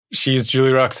She's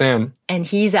Julie Roxanne. And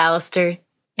he's Alistair.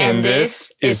 And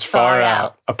this is Far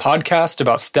Out, a podcast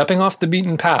about stepping off the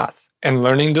beaten path and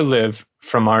learning to live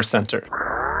from our center.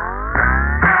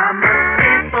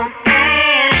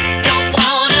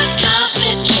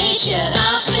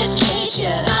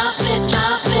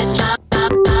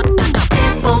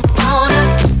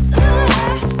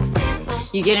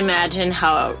 You can imagine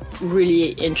how really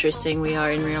interesting we are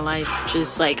in real life.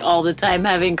 Just like all the time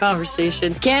having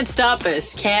conversations. Can't stop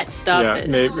us. Can't stop us.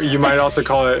 Maybe you might also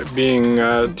call it being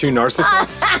too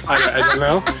narcissist. I don't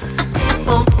know.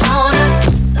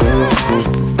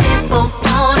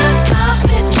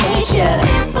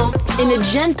 In a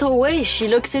gentle way, she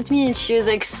looked at me and she was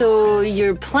like, so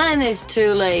your plan is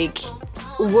to like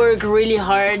work really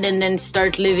hard and then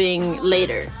start living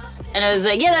later. And I was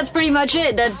like, yeah, that's pretty much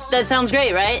it. That sounds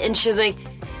great, right? And she was like,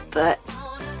 but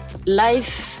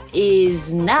life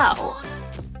is now.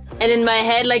 And in my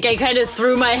head, like, I kind of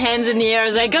threw my hands in the air. I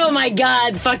was like, oh my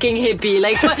God, fucking hippie.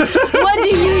 Like, what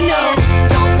do you know?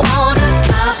 Don't wanna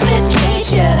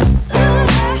complicate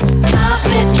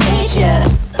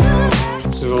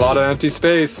There's a lot of empty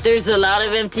space. There's a lot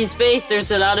of empty space.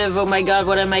 There's a lot of, oh my God,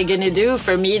 what am I going to do?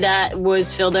 For me, that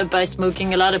was filled up by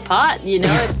smoking a lot of pot, you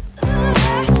know?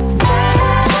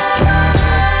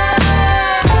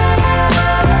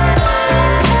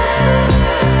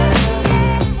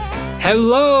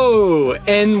 Hello,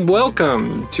 and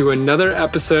welcome to another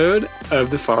episode of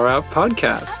the Far Out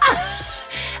Podcast.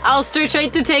 Alistair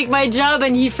tried to take my job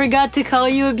and he forgot to call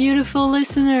you a beautiful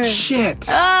listener. Shit.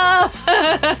 Oh.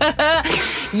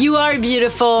 You are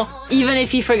beautiful, even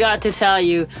if he forgot to tell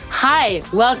you. Hi,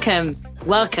 welcome.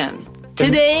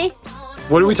 Today...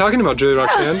 What are we talking about, Julie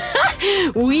Roxanne?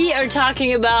 We are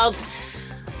talking about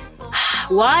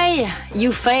why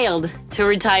you failed to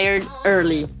retire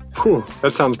early. Whew,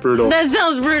 that sounds brutal. That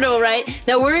sounds brutal, right?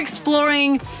 Now we're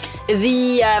exploring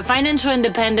the financial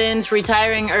independence,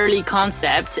 retiring early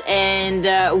concept, and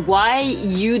why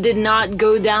you did not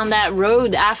go down that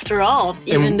road after all,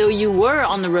 even though you were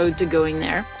on the road to going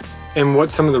there. And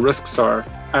what some of the risks are,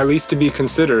 at least to be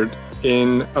considered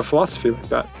in a philosophy like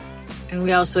that. And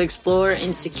we also explore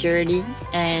insecurity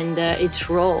and its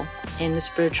role in the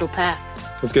spiritual path.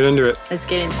 Let's get into it.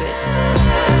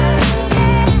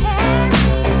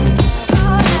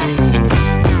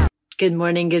 Good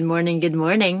morning.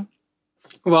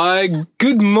 Why,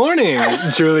 good morning,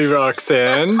 Julie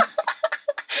Roxanne.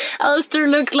 Alistair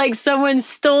looked like someone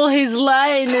stole his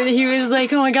line and he was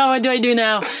like, oh my God, what do I do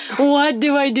now? How'd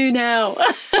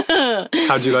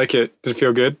you like it? Did it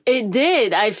feel good? It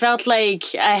did. I felt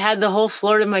like I had the whole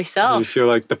floor to myself. Did you feel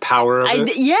like the power of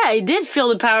it? Yeah, I did feel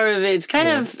the power of it. It's kind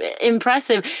of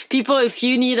impressive. People, if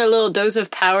you need a little dose of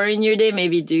power in your day,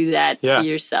 maybe do that to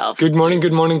yourself. Good morning,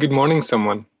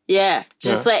 someone. Yeah,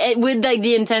 like with like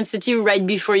the intensity right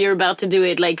before you're about to do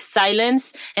it, like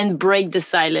silence and break the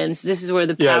silence. This is where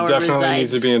the power resides. Yeah, definitely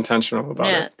needs to be intentional about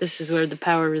it. Yeah, this is where the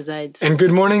power resides. And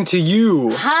good morning to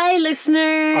you. Hi,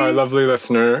 listener. Our lovely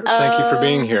listener. Thank you for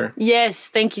being here. Yes,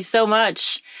 thank you so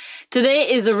much.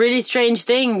 Today is a really strange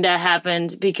thing that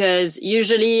happened because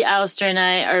usually Alistair and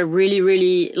I are really,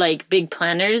 really like big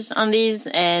planners on these.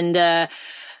 And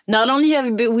not only have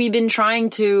we been trying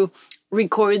to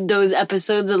record those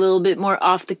episodes a little bit more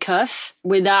off the cuff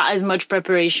without as much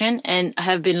preparation, and I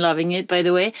have been loving it, by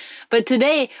the way. But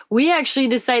today, we actually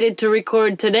decided to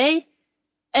record today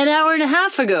an hour and a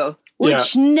half ago,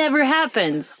 which never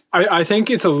happens. I think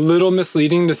it's a little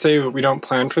misleading to say that we don't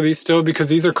plan for these still, because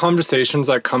these are conversations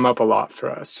that come up a lot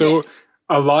for us. So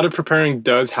a lot of preparing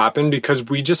does happen because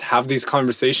we just have these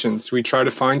conversations. We try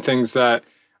to find things that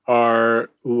are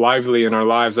lively in our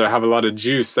lives, that have a lot of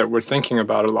juice, that we're thinking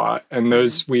about a lot. And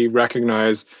those we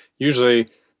recognize usually,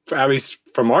 at least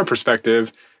from our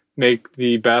perspective, make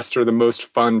the best or the most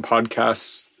fun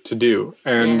podcasts to do.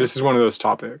 And this is one of those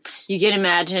topics. You can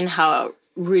imagine how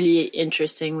really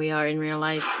interesting we are in real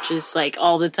life. Just like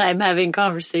all the time having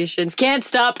conversations. Can't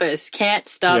stop us.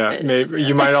 Maybe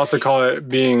you might also call it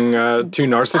being too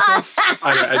narcissist.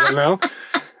 I don't know.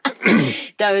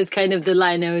 That was kind of the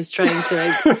line I was trying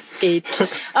to skate.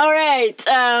 All right.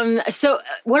 So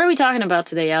what are we talking about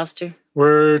today, Alistair?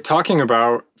 We're talking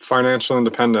about financial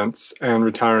independence and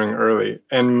retiring early.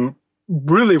 And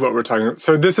really what we're talking about.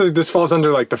 So this falls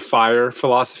under like the FIRE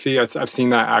philosophy. I've seen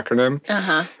that acronym.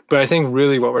 Uh-huh. But I think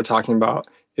really what we're talking about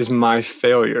is my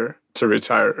failure to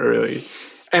retire early.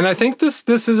 And I think this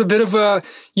is a bit of a,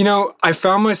 I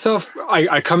found myself,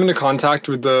 I come into contact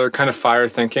with the kind of FIRE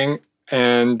thinking.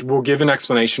 And we'll give an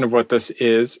explanation of what this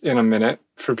is in a minute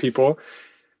for people.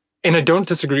 And I don't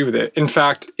disagree with it. In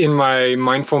fact, in my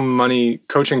Mindful Money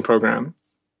coaching program,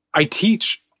 I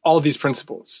teach all these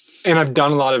principles, and I've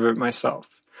done a lot of it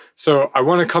myself. So I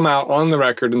want to come out on the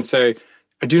record and say,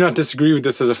 I do not disagree with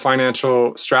this as a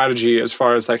financial strategy as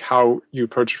far as like how you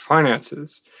approach your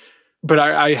finances. But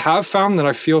I have found that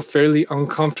I feel fairly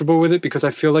uncomfortable with it because I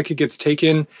feel like it gets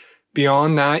taken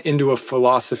beyond that into a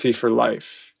philosophy for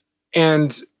life.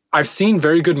 And I've seen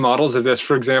very good models of this.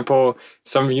 For example,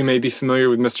 some of you may be familiar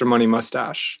with Mr. Money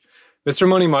Mustache. Mr.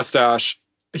 Money Mustache,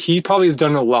 he probably has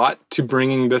done a lot to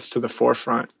bringing this to the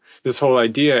forefront, this whole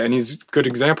idea, and he's a good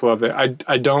example of it.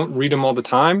 I don't read him all the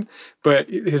time, but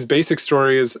his basic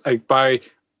story is like by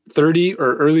 30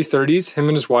 or early 30s, him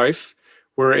and his wife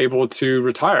were able to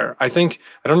retire. I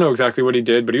don't know exactly what he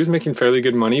did, but he was making fairly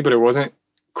good money, but it wasn't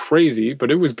crazy,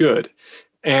 but it was good.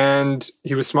 And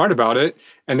he was smart about it.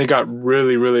 And they got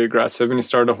really, really aggressive. And he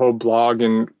started a whole blog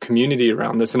and community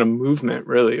around this and a movement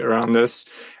really around this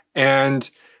and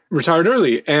retired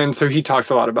early. And so he talks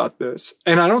a lot about this.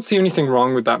 And I don't see anything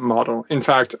wrong with that model. In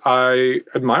fact, I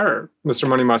admire Mr.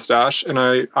 Money Mustache. And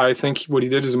I think what he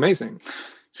did is amazing.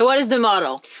 So what is the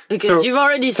model? Because you've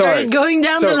already started going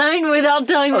down the line without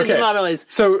telling what the model is.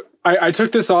 So I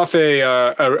took this off a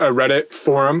Reddit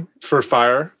forum for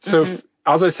FIRE. So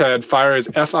as I said, FIRE is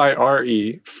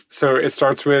FIRE. So it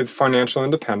starts with financial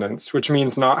independence, which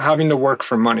means not having to work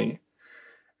for money.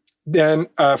 Then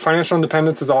financial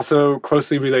independence is also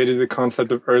closely related to the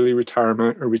concept of early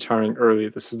retirement or retiring early.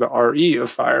 This is the RE of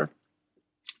FIRE,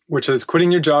 which is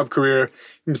quitting your job career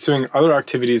and pursuing other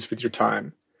activities with your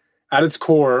time. At its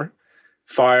core,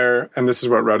 FIRE, and this is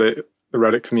what the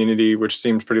Reddit community, which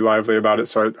seemed pretty lively about it,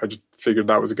 so I just figured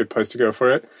that was a good place to go for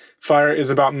it. FIRE is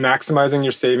about maximizing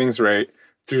your savings rate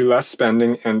through less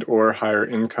spending and or higher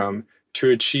income to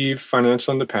achieve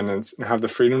financial independence and have the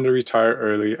freedom to retire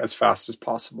early as fast as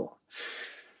possible.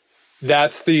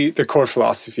 That's the core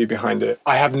philosophy behind it.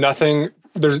 I have nothing,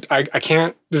 there's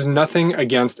nothing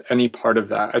against any part of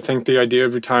that. I think the idea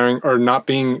of retiring or not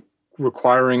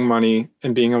requiring money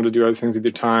and being able to do other things with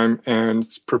your time and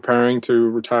preparing to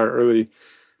retire early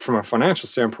from a financial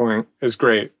standpoint is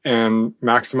great. And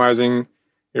maximizing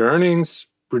your earnings,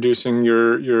 reducing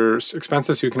your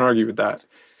expenses, who can argue with that?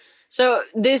 So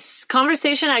this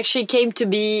conversation actually came to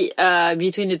be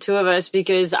between the two of us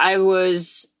because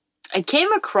I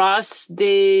came across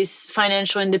this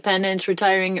financial independence,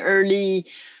 retiring early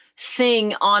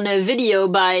thing on a video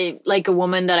by like a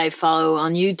woman that I follow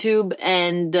on YouTube.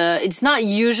 And it's not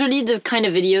usually the kind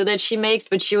of video that she makes,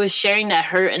 but she was sharing that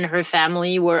her and her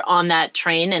family were on that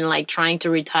train and like trying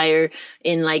to retire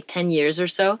in like 10 years or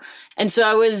so. And so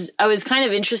I was kind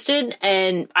of interested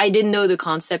and I didn't know the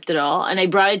concept at all. And I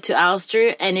brought it to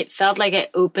Alistair and it felt like I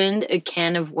opened a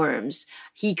can of worms.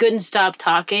 He couldn't stop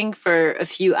talking for a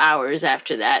few hours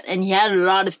after that, and he had a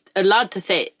lot to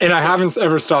say. And I haven't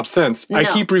ever stopped since. No. I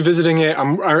keep revisiting it.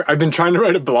 I've been trying to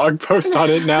write a blog post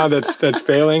on it now that's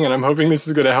failing, and I'm hoping this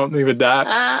is going to help me with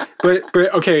that. But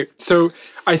okay, so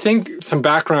I think some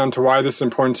background to why this is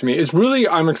important to me is really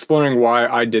I'm exploring why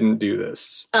I didn't do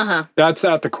this. That's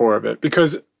at the core of it,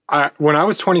 because when I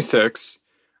was 26,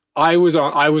 I was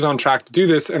on track to do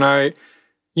this, and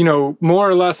more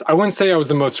or less, I wouldn't say I was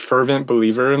the most fervent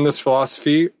believer in this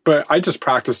philosophy, but I just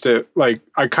practiced it. Like,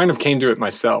 I kind of came to it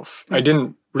myself. I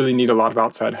didn't really need a lot of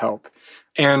outside help.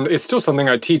 And it's still something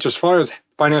I teach. As far as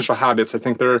financial habits, I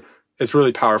think it's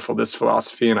really powerful, this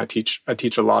philosophy, and I teach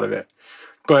a lot of it.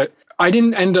 But I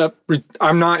didn't end up,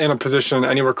 I'm not in a position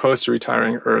anywhere close to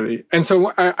retiring early. And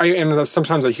so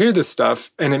sometimes I hear this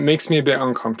stuff, and it makes me a bit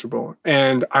uncomfortable.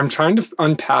 And I'm trying to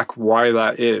unpack why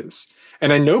that is.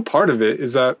 And I know part of it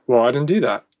is that, well, I didn't do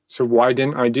that. So why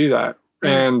didn't I do that?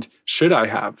 And should I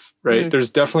have, right? There's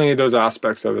definitely those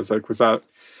aspects of it. It's like, was that?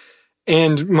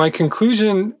 And my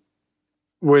conclusion,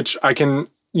 which I can,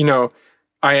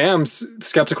 I am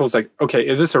skeptical. It's like, okay,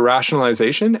 is this a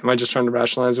rationalization? Am I just trying to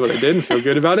rationalize what I did and feel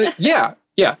good about it? Yeah,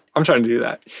 I'm trying to do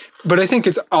that. But I think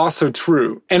it's also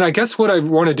true. And I guess what I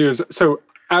want to do is, so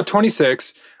at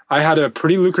 26, I had a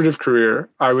pretty lucrative career.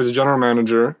 I was a general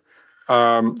manager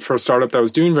for a startup that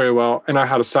was doing very well. And I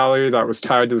had a salary that was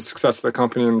tied to the success of the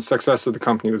company, and the success of the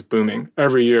company was booming.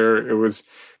 Every year it was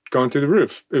going through the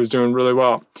roof. It was doing really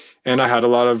well. And I had a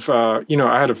lot of, I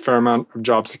had a fair amount of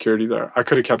job security there. I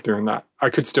could have kept doing that. I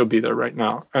could still be there right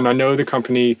now. And I know the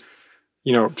company,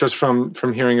 just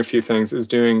from hearing a few things, is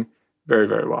doing very,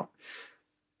 very well.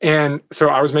 And so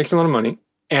I was making a lot of money,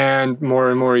 and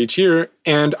more each year.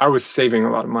 And I was saving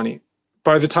a lot of money.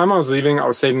 By the time I was leaving, I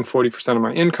was saving 40% of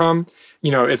my income.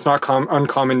 It's not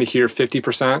uncommon to hear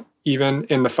 50% even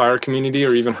in the FIRE community,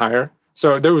 or even higher.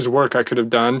 So there was work I could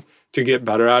have done to get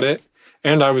better at it.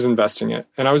 and I was investing it.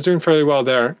 And I was doing fairly well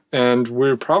there. And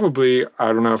we're probably, I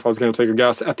don't know if I was going to take a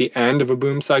guess, at the end of a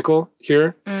boom cycle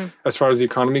here, as far as the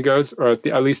economy goes, or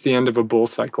at least the end of a bull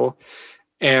cycle.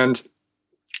 And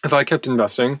if I kept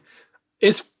investing,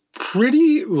 it's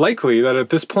pretty likely that at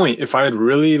this point, if I had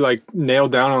really like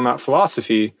nailed down on that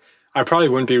philosophy, I probably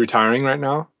wouldn't be retiring right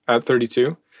now at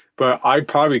 32, but I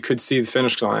probably could see the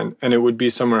finish line and it would be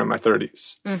somewhere in my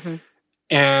 30s.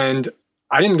 And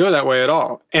I didn't go that way at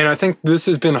all. And I think this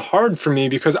has been hard for me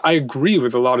because I agree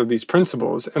with a lot of these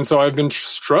principles. And so I've been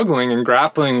struggling and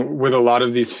grappling with a lot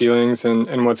of these feelings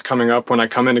and what's coming up when I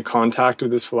come into contact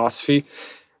with this philosophy.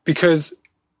 Because,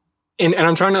 and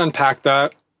I'm trying to unpack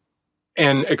that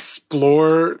and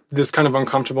explore this kind of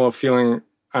uncomfortable feeling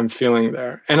I'm feeling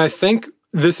there. And I think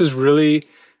this is really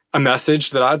a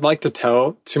message that I'd like to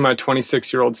tell to my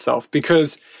 26-year-old self,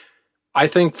 because I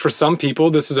think for some people,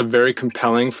 this is a very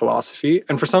compelling philosophy.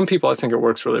 And for some people, I think it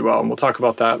works really well. And we'll talk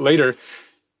about that later.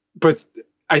 But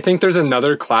I think there's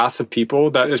another class of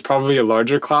people that is probably a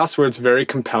larger class where it's very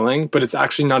compelling, but it's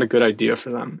actually not a good idea for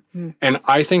them. And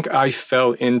I think I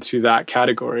fell into that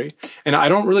category. And I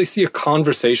don't really see a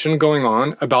conversation going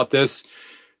on about this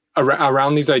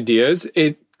around these ideas.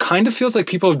 It kind of feels like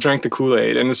people have drank the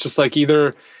Kool-Aid. And it's just like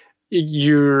either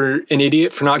you're an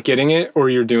idiot for not getting it or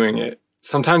you're doing it.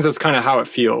 Sometimes that's kind of how it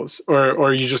feels,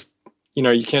 or you just,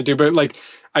 you can't do, but like,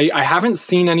 I haven't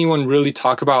seen anyone really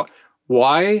talk about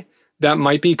why that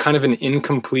might be kind of an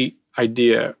incomplete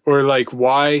idea, or like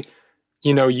why,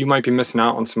 you might be missing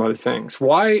out on some other things.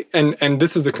 Why, and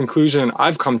this is the conclusion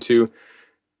I've come to,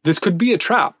 this could be a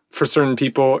trap for certain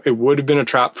people. It would have been a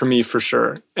trap for me for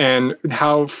sure. And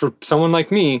how for someone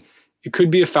like me, it could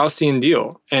be a Faustian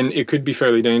deal and it could be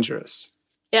fairly dangerous.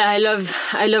 Yeah, I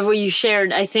love what you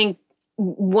shared. I think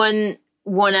one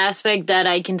aspect that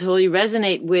I can totally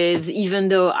resonate with, even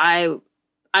though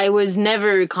I was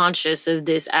never conscious of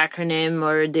this acronym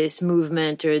or this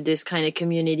movement or this kind of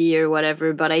community or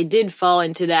whatever, but I did fall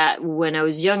into that when I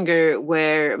was younger,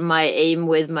 where my aim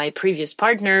with my previous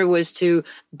partner was to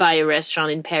buy a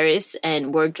restaurant in Paris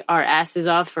and work our asses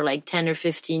off for like 10 or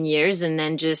 15 years and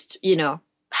then just,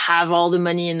 have all the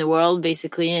money in the world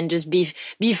basically and just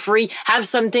be free, have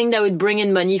something that would bring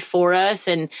in money for us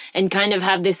and kind of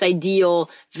have this ideal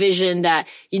vision that,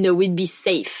 we'd be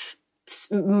safe.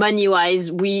 Money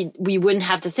wise, we wouldn't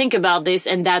have to think about this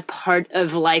and that part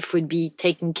of life would be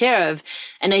taken care of.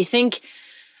 And I think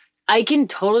I can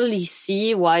totally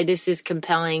see why this is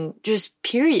compelling, just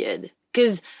period.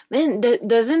 Because man,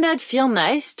 doesn't that feel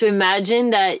nice to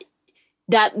imagine that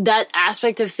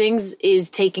aspect of things is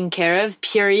taken care of,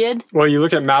 period? Well, you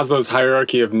look at Maslow's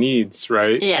hierarchy of needs,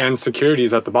 right? Yeah. And security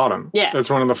is at the bottom. Yeah. That's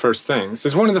one of the first things.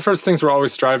 It's one of the first things we're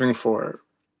always striving for.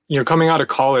 Coming out of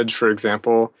college, for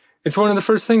example, it's one of the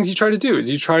first things you try to do is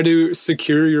you try to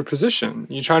secure your position.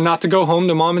 You try not to go home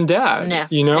to mom and dad. Yeah.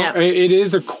 Yeah. It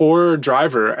is a core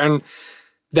driver. And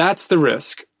that's the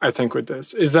risk, I think, with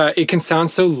this, is that it can sound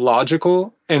so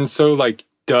logical and so like,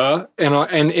 duh,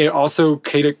 and it also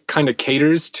kind of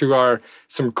caters to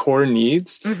some core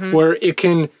needs, where it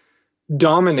can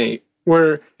dominate,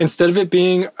 where instead of it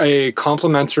being a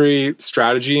complementary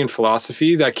strategy and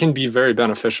philosophy that can be very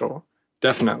beneficial,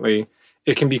 definitely,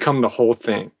 it can become the whole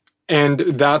thing. And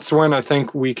that's when I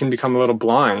think we can become a little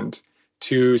blind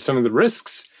to some of the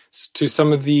risks, to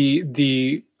some of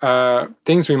the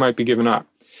things we might be giving up.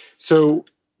 So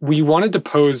we wanted to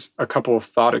pose a couple of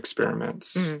thought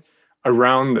experiments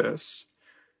around this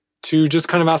to just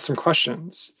kind of ask some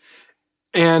questions.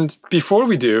 And before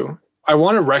we do, I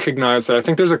want to recognize that I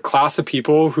think there's a class of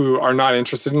people who are not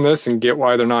interested in this and get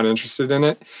why they're not interested in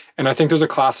it. And I think there's a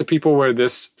class of people where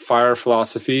this FIRE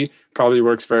philosophy probably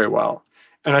works very well.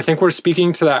 And I think we're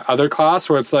speaking to that other class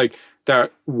where it's like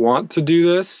that want to do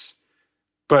this,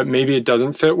 but maybe it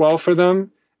doesn't fit well for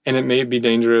them. And it may be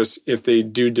dangerous if they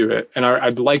do it. And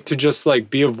I'd like to just like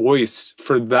be a voice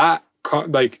for that,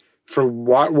 for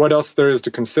what else there is to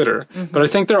consider. But I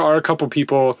think there are a couple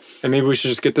people, and maybe we should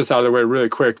just get this out of the way really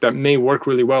quick, that may work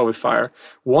really well with FIRE.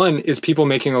 One is people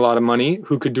making a lot of money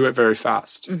who could do it very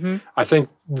fast. I think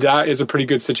that is a pretty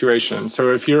good situation.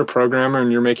 So if you're a programmer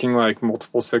and you're making like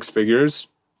multiple six figures,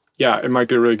 yeah, it might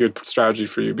be a really good strategy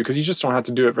for you because you just don't have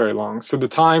to do it very long. So the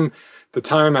time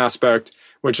aspect,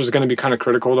 which is going to be kind of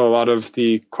critical to a lot of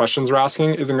the questions we're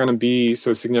asking, isn't going to be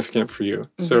so significant for you.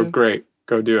 So great,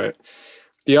 go do it.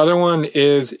 The other one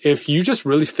is if you just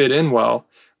really fit in well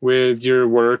with your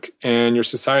work and your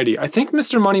society. I think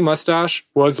Mr. Money Mustache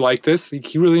was like this.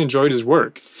 He really enjoyed his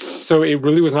work. So it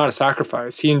really was not a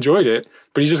sacrifice. He enjoyed it,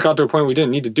 but he just got to a point where he didn't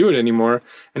need to do it anymore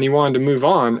and he wanted to move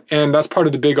on. And that's part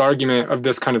of the big argument of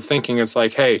this kind of thinking. It's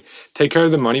like, hey, take care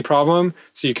of the money problem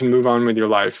so you can move on with your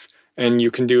life and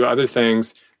you can do other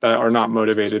things that are not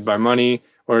motivated by money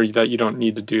or that you don't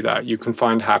need to do that. You can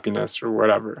find happiness or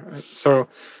whatever. So,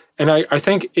 and I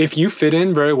think if you fit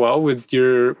in very well with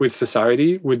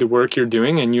society, with the work you're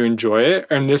doing and you enjoy it,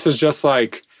 and this is just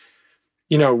like,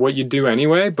 what you do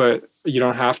anyway, but you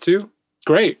don't have to,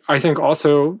 great. I think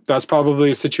also that's probably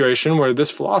a situation where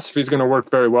this philosophy is going to work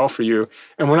very well for you.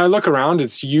 And when I look around,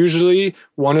 it's usually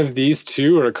one of these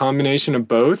two or a combination of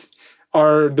both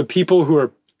are the people who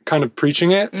are kind of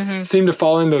preaching it seem to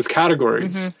fall in those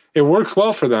categories. It works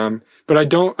well for them, but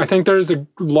I think there's a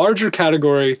larger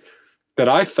category that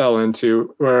I fell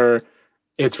into where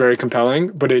it's very compelling,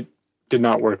 but it did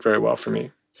not work very well for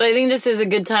me. So I think this is a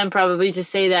good time probably to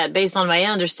say that based on my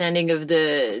understanding of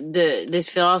this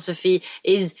philosophy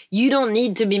is you don't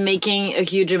need to be making a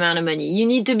huge amount of money. You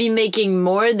need to be making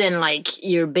more than like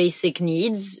your basic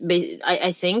needs.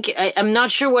 I think. I'm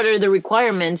not sure what are the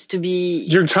requirements to be.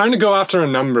 You're trying to go after a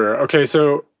number. Okay.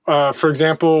 So, for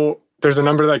example, there's a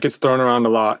number that gets thrown around a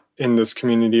lot in this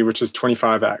community, which is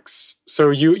 25x.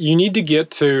 So you need to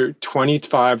get to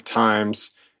 25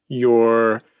 times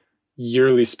your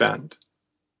yearly spend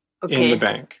in the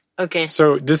bank. Okay.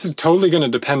 So this is totally going to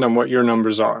depend on what your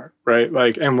numbers are, right?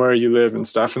 Like, and where you live and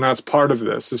stuff. And that's part of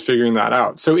this is figuring that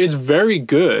out. So it's very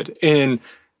good in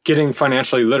getting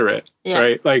financially literate,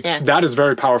 right? Like that is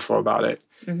very powerful about it.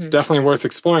 It's definitely worth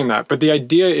exploring that. But the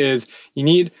idea is you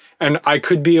need, and I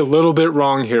could be a little bit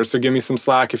wrong here, so give me some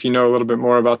slack if you know a little bit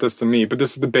more about this than me. But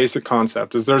this is the basic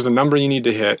concept, is there's a number you need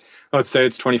to hit. Let's say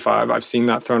it's 25. I've seen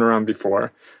that thrown around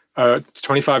before. It's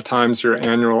 25 times your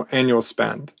annual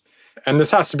spend. And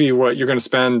this has to be what you're going to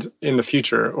spend in the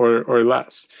future or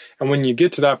less. And when you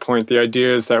get to that point, the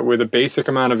idea is that with a basic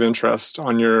amount of interest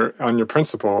on your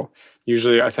principal,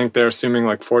 usually I think they're assuming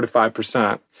like 4 to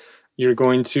 5%, you're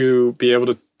going to be able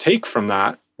to take from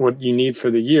that what you need for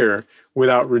the year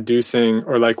without reducing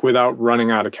or like without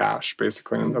running out of cash,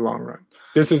 basically, in the long run.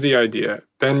 This is the idea.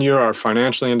 Then you are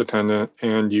financially independent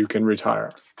and you can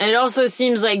retire. And it also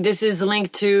seems like this is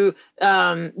linked to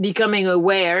becoming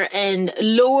aware and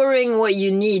lowering what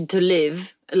you need to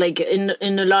live. Like in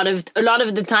a lot of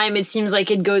the time, it seems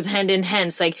like it goes hand in hand.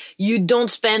 It's like you don't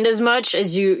spend as much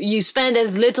as you spend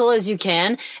as little as you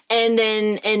can, and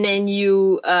then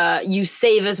you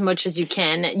save as much as you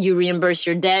can. You reimburse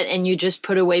your debt, and you just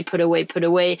put away.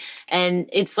 And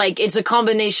it's like it's a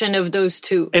combination of those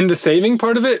two. And the saving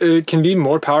part of it can be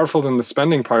more powerful than the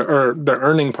spending part or the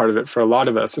earning part of it for a lot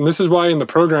of us. And this is why in the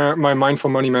program, my Mindful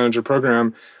Money Manager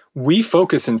program, we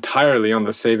focus entirely on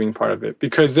the saving part of it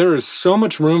because there is so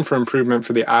much room for improvement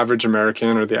for the average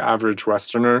American or the average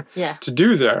Westerner to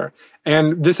do there.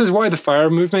 And this is why the FIRE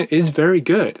movement is very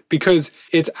good because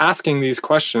it's asking these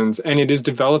questions and it is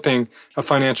developing a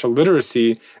financial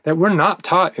literacy that we're not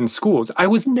taught in schools. I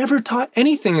was never taught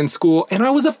anything in school and I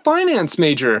was a finance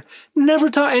major, never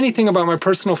taught anything about my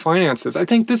personal finances. I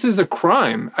think this is a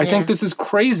crime. I think this is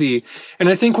crazy. And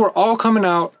I think we're all coming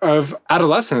out of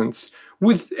adolescence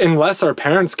unless our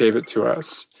parents gave it to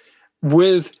us,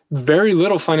 with very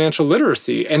little financial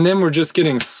literacy. And then we're just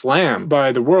getting slammed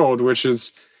by the world, which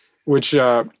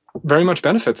very much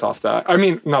benefits off that. I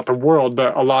mean, not the world,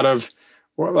 but a lot of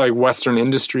like Western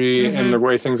industry and the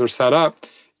way things are set up,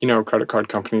 credit card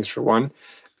companies for one,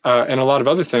 and a lot of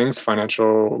other things,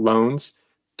 financial loans,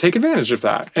 take advantage of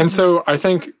that. And so I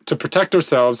think to protect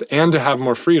ourselves and to have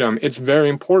more freedom, it's very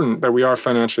important that we are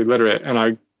financially literate. And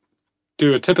I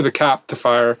do a tip of the cap to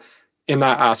FIRE in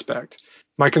that aspect.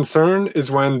 My concern is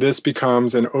when this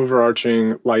becomes an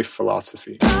overarching life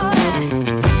philosophy.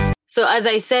 So as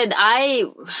I said, I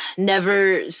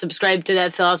never subscribed to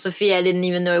that philosophy. I didn't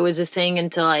even know it was a thing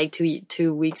until like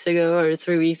 2 weeks ago or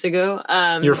 3 weeks ago.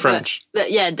 You're French.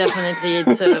 But yeah, definitely.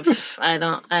 It's I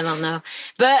don't know.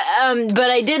 But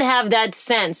I did have that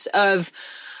sense of,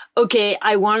 okay,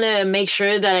 I want to make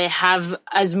sure that I have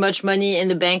as much money in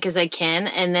the bank as I can,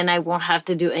 and then I won't have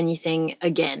to do anything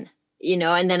again,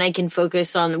 and then I can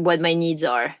focus on what my needs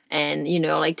are and,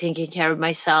 like taking care of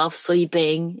myself,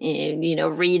 sleeping,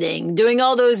 reading, doing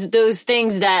all those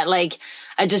things that like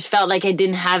I just felt like I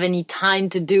didn't have any time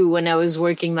to do when I was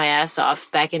working my ass off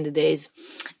back in the days.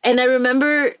 And I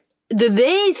remember the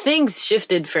day things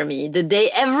shifted for me, the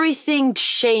day everything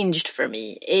changed for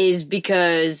me is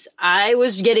because I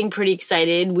was getting pretty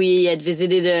excited. We had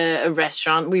visited a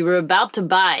restaurant. We were about to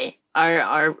buy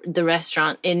the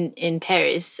restaurant in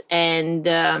Paris. And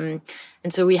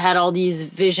so we had all these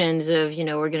visions of, you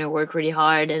know, we're going to work really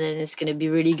hard and then it's going to be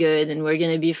really good and we're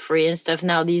going to be free and stuff.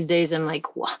 Now these days I'm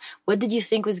like, what did you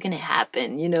think was going to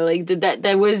happen? You know, like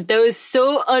that was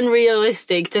so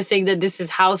unrealistic to think that this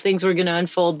is how things were going to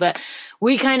unfold. But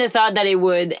we kind of thought that it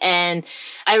would. And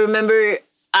I remember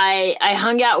I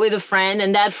hung out with a friend,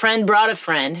 and that friend brought a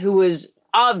friend who was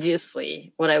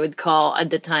obviously what I would call at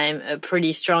the time a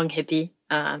pretty strong hippie.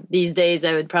 These days,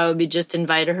 I would probably just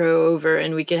invite her over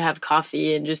and we could have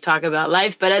coffee and just talk about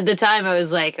life. But at the time, I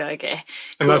was like, okay.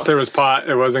 Cool. Unless there was pot,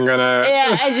 it wasn't gonna.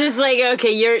 Yeah, I just like,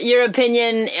 okay, your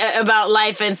opinion about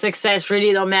life and success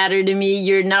really don't matter to me.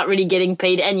 You're not really getting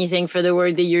paid anything for the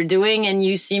work that you're doing. And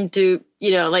you seem to,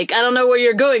 you know, like, I don't know where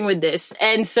you're going with this.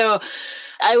 And so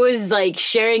I was like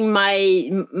sharing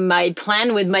my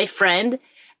plan with my friend.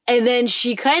 And then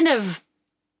she kind of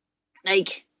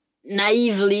like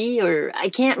naively, or I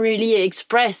can't really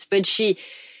express, but she,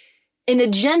 in a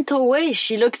gentle way,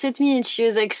 she looked at me and she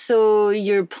was like, so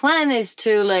your plan is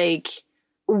to like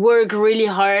work really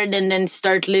hard and then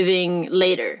start living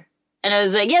later. And I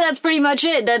was like, yeah, that's pretty much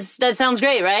it. That sounds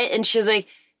great, right? And she was like,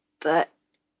 but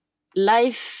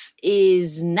life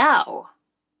is now.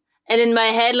 And in my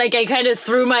head, like, I kind of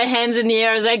threw my hands in the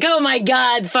air. I was like, oh my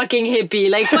God, fucking hippie.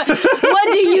 Like,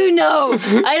 what do you know?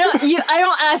 I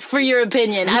don't ask for your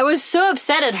opinion. I was so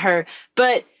upset at her.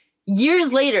 But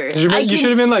years later, you should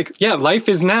have been like, yeah, life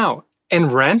is now.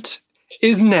 And rent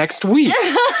is next week.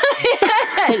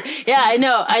 Yeah, I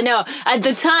know. At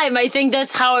the time, I think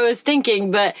that's how I was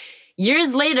thinking. But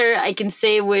years later, I can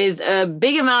say with a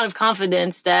big amount of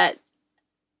confidence that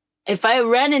if I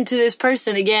ran into this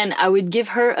person again, I would give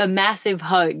her a massive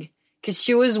hug, because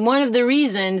she was one of the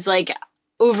reasons, like,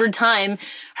 over time,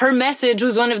 her message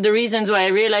was one of the reasons why I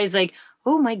realized, like,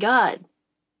 oh my God,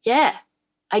 yeah,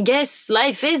 I guess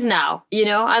life is now. You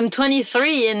know, I'm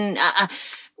 23 and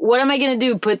what am I going to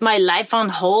do? Put my life on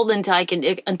hold until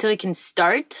it can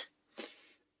start?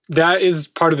 That is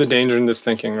part of the danger in this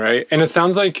thinking, right? And it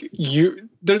sounds like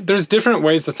there's different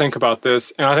ways to think about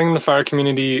this. And I think in the FIRE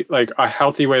community, like a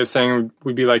healthy way of saying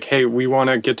would be like, hey, we want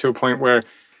to get to a point where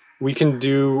we can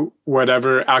do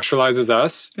whatever actualizes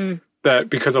us. That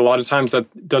because a lot of times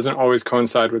that doesn't always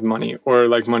coincide with money, or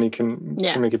like money can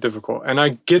make it difficult. And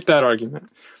I get that argument.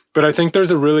 But I think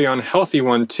there's a really unhealthy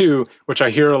one too, which I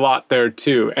hear a lot there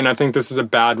too. And I think this is a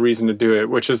bad reason to do it,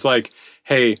 which is like,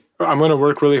 hey, I'm going to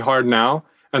work really hard now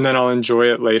and then I'll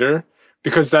enjoy it later.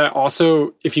 Because that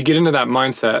also, if you get into that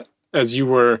mindset as you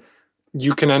were,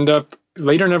 you can end up,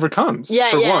 later never comes.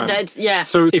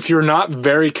 So if you're not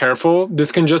very careful,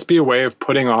 this can just be a way of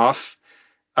putting off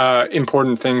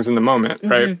important things in the moment,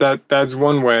 right? That's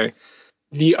one way.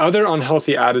 The other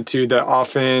unhealthy attitude that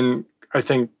often, I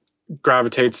think,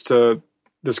 gravitates to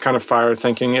this kind of FIRE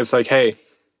thinking is like, hey,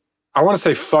 I want to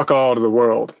say fuck all to the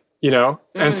world, you know?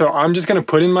 And so I'm just going to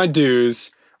put in my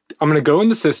dues. I'm going to go in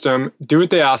the system, do what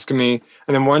they ask of me,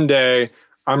 and then one day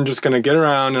I'm just going to get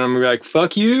around and I'm going to be like,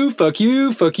 fuck you, fuck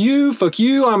you, fuck you, fuck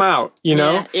you, I'm out, you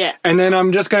know? Yeah. And then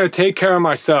I'm just going to take care of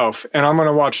myself and I'm going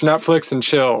to watch Netflix and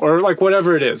chill, or like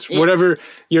whatever it is, whatever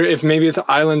if maybe it's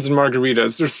islands and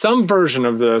margaritas. There's some version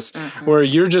of this where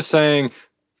you're just saying,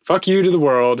 fuck you to the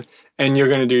world and you're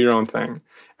going to do your own thing.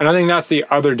 And I think that's the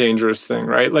other dangerous thing,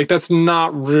 right? Like that's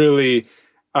not really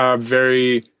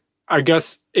very... I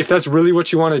guess if that's really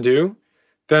what you want to do,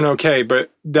 then okay, but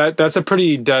that's a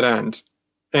pretty dead end.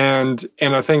 And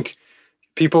I think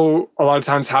people a lot of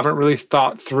times haven't really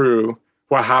thought through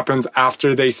what happens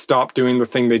after they stop doing the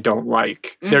thing they don't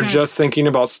like. They're just thinking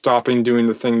about stopping doing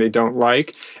the thing they don't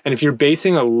like. And if you're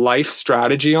basing a life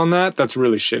strategy on that, that's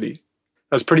really shitty.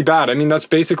 That's pretty bad. I mean, that's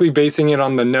basically basing it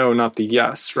on the no, not the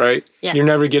yes, right? Yeah.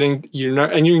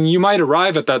 And you might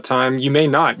arrive at that time. You may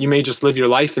not. You may just live your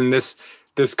life in this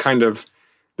kind of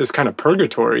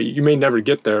purgatory. You may never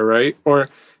get there, right? Or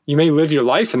you may live your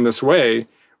life in this way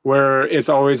where it's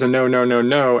always a no, no, no,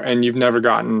 no, and you've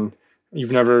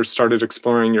never started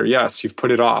exploring your yes. You've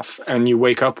put it off, and you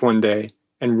wake up one day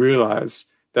and realize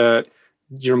that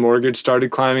your mortgage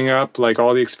started climbing up, like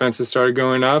all the expenses started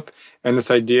going up, and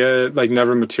this idea like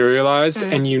never materialized,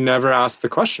 and you never asked the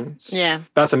questions. Yeah.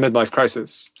 That's a midlife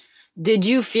crisis. Did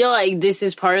you feel like this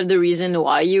is part of the reason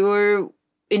why you were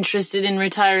interested in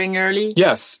retiring early?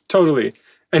 Yes, totally.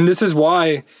 And this is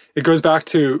why it goes back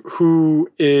to who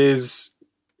is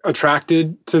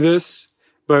attracted to this,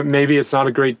 but maybe it's not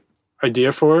a great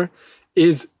idea for,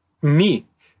 is me.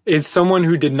 Is someone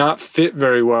who did not fit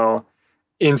very well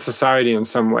in society in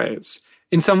some ways.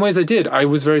 In some ways I did. I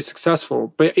was very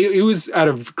successful, but it was at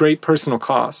a great personal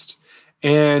cost.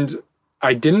 And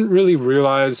I didn't really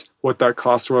realize what that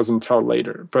cost was until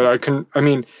later. But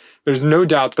there's no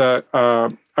doubt that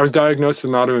I was diagnosed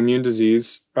with an autoimmune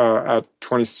disease at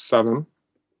 27.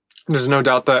 There's no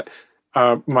doubt that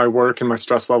my work and my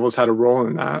stress levels had a role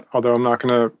in that, although I'm not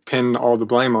going to pin all the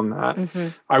blame on that. Mm-hmm.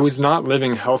 I was not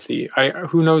living healthy.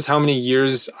 Who knows how many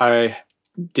years I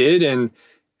did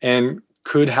and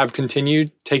could have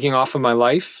continued taking off of my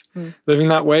life, living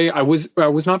that way. I was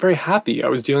not very happy. I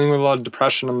was dealing with a lot of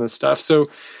depression on this stuff. So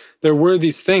there were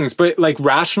these things, but like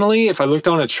rationally, if I looked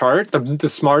on a chart, the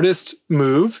smartest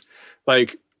move,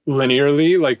 like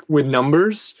linearly, like with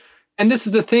numbers. And this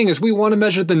is the thing, is we want to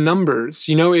measure the numbers,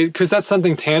 because that's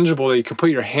something tangible that you can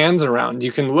put your hands around.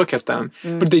 You can look at them,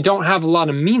 but they don't have a lot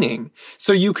of meaning.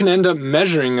 So you can end up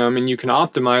measuring them and you can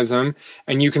optimize them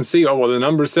and you can see, oh, well, the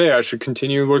numbers say I should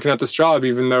continue working at this job,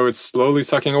 even though it's slowly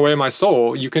sucking away my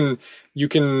soul. You can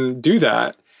do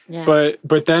that. Yeah.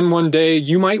 But then one day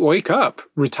you might wake up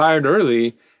retired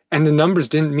early and the numbers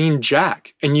didn't mean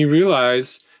jack. And you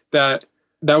realize that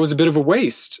was a bit of a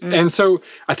waste. And so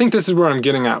I think this is where I'm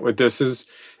getting at with this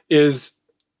is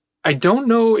I don't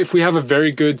know if we have a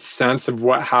very good sense of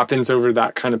what happens over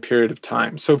that kind of period of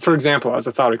time. So for example, as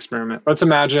a thought experiment, let's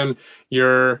imagine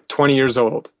you're 20 years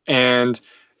old and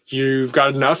you've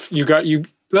got enough,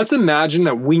 let's imagine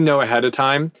that we know ahead of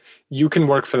time, you can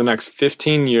work for the next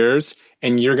 15 years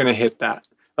and you're going to hit that.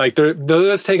 Like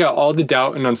let's take out all the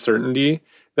doubt and uncertainty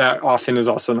that often is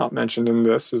also not mentioned in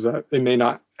this, is that it may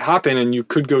not happen and you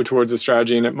could go towards a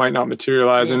strategy and it might not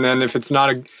materialize. Yeah. And then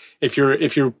if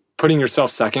you're putting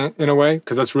yourself second in a way,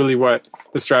 because that's really what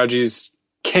the strategies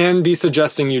can be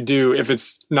suggesting you do if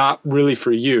it's not really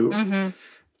for you,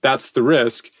 that's the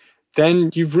risk.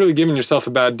 Then you've really given yourself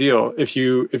a bad deal if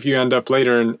you end up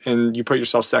later and you put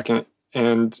yourself second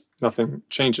and nothing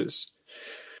changes.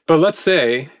 But let's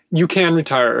say you can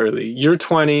retire early. You're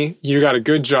 20, you got a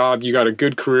good job, you got a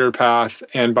good career path,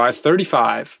 and by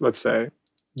 35, let's say,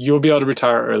 you'll be able to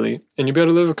retire early and you'll be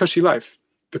able to live a cushy life.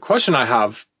 The question I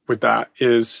have with that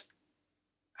is,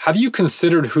 have you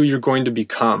considered who you're going to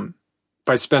become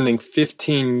by spending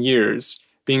 15 years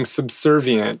being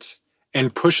subservient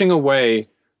and pushing away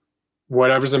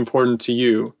whatever's important to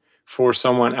you for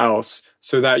someone else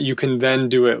so that you can then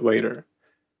do it later?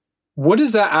 What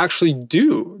does that actually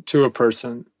do to a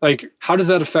person? Like, how does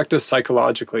that affect us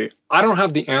psychologically? I don't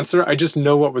have the answer. I just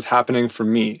know what was happening for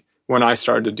me when I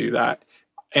started to do that.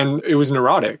 And it was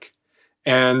neurotic.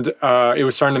 And it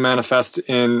was starting to manifest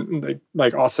in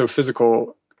like also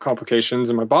physical complications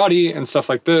in my body and stuff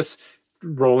like this,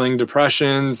 rolling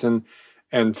depressions and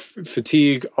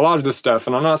fatigue, a lot of this stuff.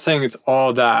 And I'm not saying it's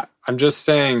all that. I'm just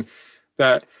saying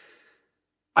that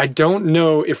I don't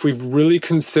know if we've really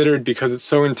considered, because it's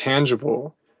so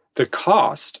intangible, the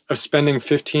cost of spending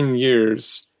 15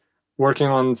 years working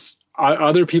on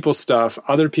other people's stuff,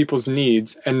 other people's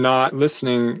needs, and not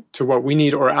listening to what we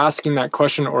need or asking that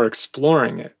question or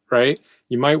exploring it, right?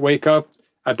 You might wake up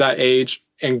at that age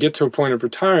and get to a point of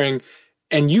retiring,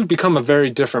 and you've become a very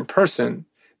different person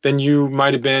than you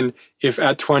might have been if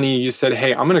at 20 you said,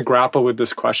 hey, I'm going to grapple with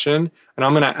this question, and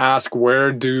I'm going to ask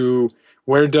where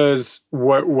does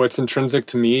what's intrinsic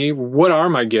to me, what are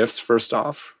my gifts, first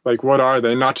off? Like, what are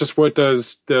they? Not just what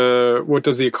does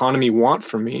the economy want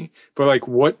from me, but like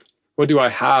what do I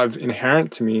have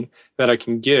inherent to me that I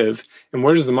can give? And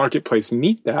where does the marketplace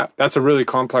meet that? That's a really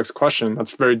complex question.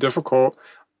 That's very difficult.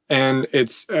 And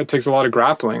it takes a lot of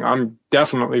grappling. I'm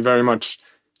definitely very much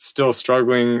still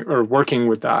struggling or working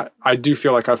with that. I do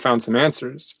feel like I've found some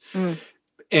answers.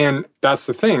 And that's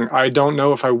the thing. I don't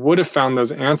know if I would have found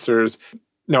those answers.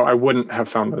 No, I wouldn't have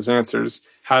found those answers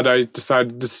had I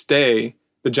decided to stay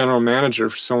the general manager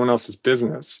for someone else's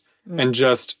business and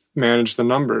just manage the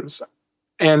numbers.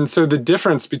 And so the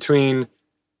difference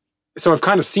so I've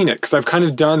kind of seen it because I've kind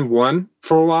of done one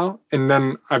for a while and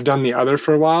then I've done the other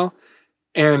for a while.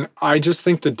 And I just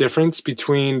think the difference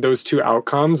between those two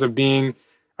outcomes of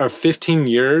 15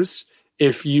 years,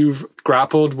 if you've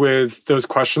grappled with those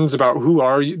questions about who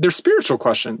are you, they're spiritual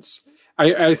questions.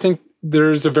 I think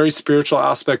there's a very spiritual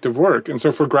aspect of work. And so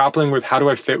if we're grappling with how do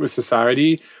I fit with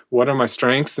society, what are my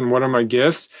strengths and what are my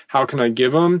gifts, how can I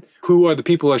give them, who are the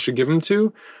people I should give them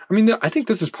to? I mean, I think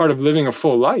this is part of living a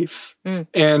full life.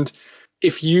 And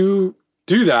if you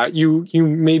do that, you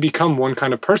may become one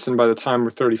kind of person by the time we're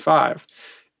 35.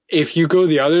 If you go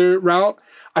the other route,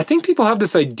 I think people have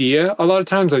this idea, a lot of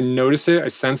times I notice it, I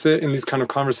sense it in these kind of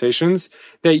conversations,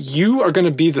 that you are going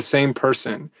to be the same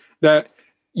person, that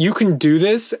you can do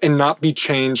this and not be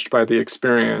changed by the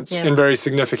experience in very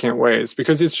significant ways,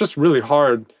 because it's just really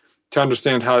hard to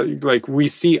understand how, like, we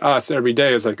see us every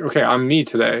day as like, okay, I'm me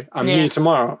today. I'm me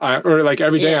tomorrow. Or like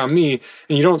every day I'm me.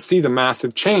 And you don't see the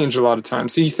massive change a lot of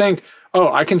times. So you think,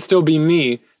 oh, I can still be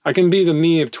me. I can be the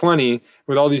me of 20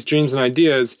 with all these dreams and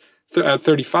ideas at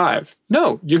 35.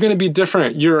 No, you're going to be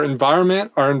different. Your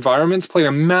environment, our environments play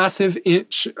a massive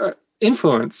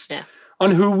influence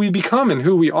on who we become and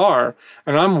who we are.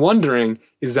 And I'm wondering,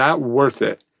 is that worth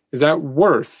it? Is that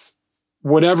worth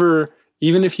whatever,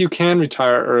 even if you can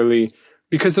retire early?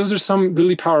 Because those are some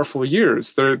really powerful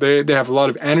years. They have a lot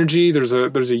of energy. There's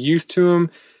a youth to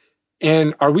them.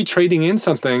 And are we trading in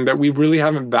something that we really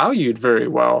haven't valued very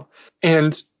well?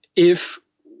 And if,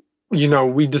 you know,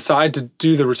 we decide to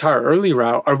do the retire early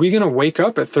route, are we going to wake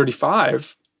up at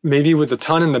 35, maybe with a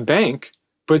ton in the bank,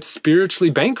 but spiritually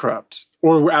bankrupt,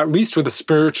 or at least with a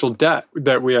spiritual debt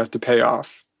that we have to pay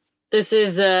off? This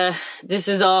is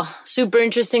all super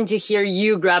interesting to hear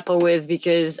you grapple with,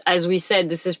 because as we said,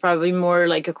 this is probably more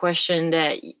like a question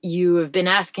that you have been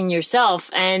asking yourself.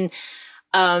 And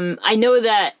I know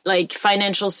that like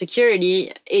financial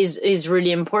security is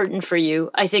really important for you.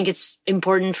 I think it's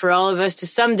important for all of us to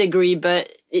some degree, but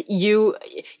you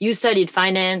studied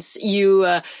finance.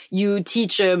 You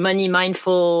teach a money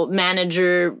mindful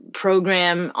manager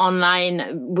program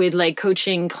online with like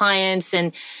coaching clients.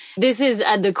 And this is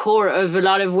at the core of a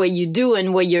lot of what you do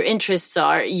and what your interests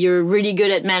are. You're really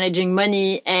good at managing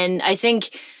money. And I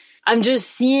think I'm just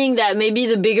seeing that maybe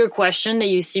the bigger question that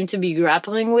you seem to be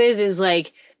grappling with is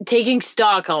like taking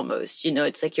stock almost. You know,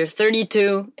 it's like you're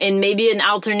 32 and maybe an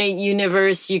alternate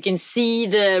universe. You can see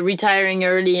the retiring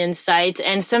early in sight.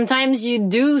 And sometimes you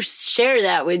do share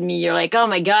that with me. You're like, oh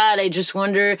my God, I just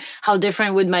wonder how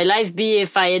different would my life be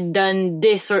if I had done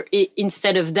this or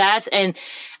instead of that. And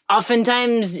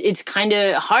oftentimes it's kind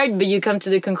of hard, but you come to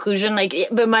the conclusion like,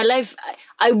 but my life,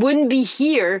 I wouldn't be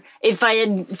here if I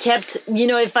had kept, you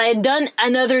know, if I had done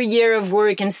another year of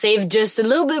work and saved just a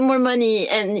little bit more money.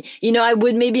 And, you know, I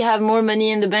would maybe have more money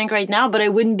in the bank right now, but I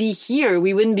wouldn't be here.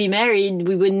 We wouldn't be married.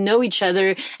 We wouldn't know each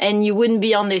other, and you wouldn't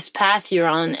be on this path you're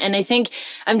on. And I think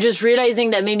I'm just realizing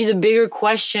that maybe the bigger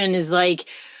question is like,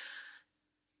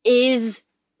 is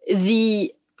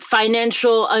the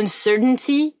financial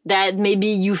uncertainty that maybe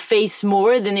you face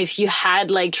more than if you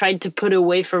had like tried to put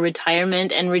away for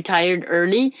retirement and retired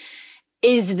early,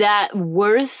 is that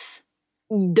worth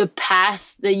the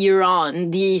path that you're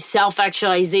on, the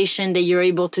self-actualization that you're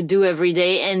able to do every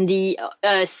day, and the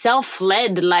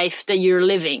self-led life that you're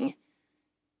living?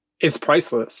 It's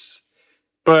priceless.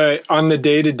 But on the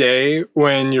day-to-day,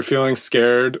 when you're feeling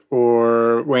scared,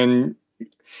 or when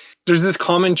there's this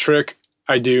common trick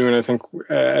I do, and I think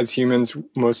as humans,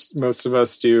 most of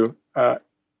us do,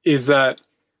 is that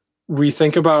we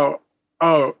think about,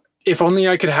 oh, if only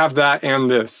I could have that and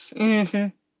this,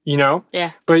 you know?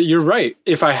 Yeah. But you're right.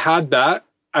 If I had that,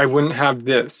 I wouldn't have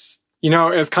this. You know,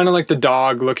 it's kind of like the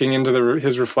dog looking into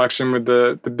his reflection with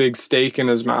the big steak in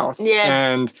his mouth.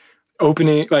 Yeah. And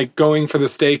opening, like going for the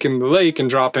steak in the lake and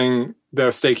dropping the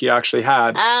steak he actually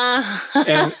had.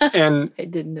 And I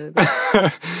didn't know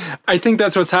that. I think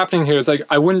that's what's happening here. Is like,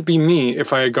 I wouldn't be me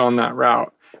if I had gone that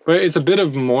route. But it's a bit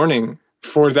of mourning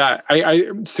for that.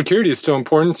 Security is still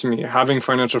important to me. Having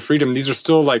financial freedom, these are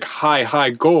still like high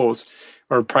goals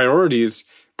or priorities.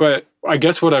 But I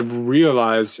guess what I've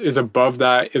realized is above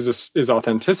that is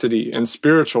authenticity and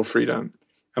spiritual freedom.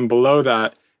 And below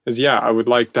that is, I would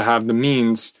like to have the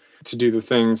means to do the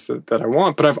things that I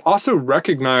want. But I've also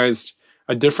recognized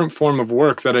a different form of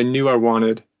work that I knew I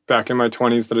wanted back in my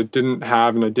 20s that I didn't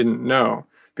have and I didn't know,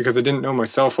 because I didn't know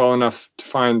myself well enough to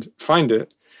find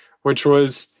it, which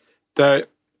was that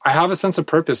I have a sense of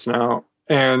purpose now.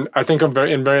 And I think in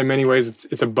very many ways,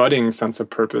 it's a budding sense of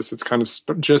purpose. It's kind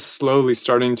of just slowly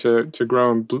starting to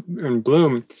grow and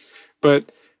bloom.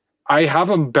 But I have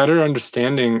a better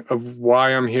understanding of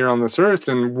why I'm here on this earth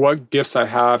and what gifts I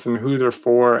have and who they're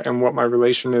for and what my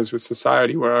relation is with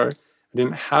society, where I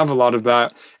didn't have a lot of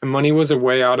that. And money was a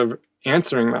way out of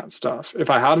answering that stuff. If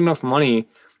I had enough money,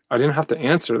 I didn't have to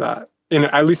answer that. And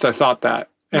at least I thought that.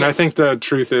 And I think the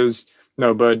truth is,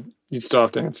 no, bud, you'd still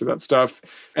have to answer that stuff.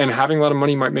 And having a lot of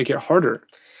money might make it harder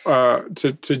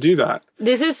to do that.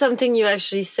 This is something you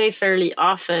actually say fairly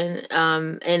often.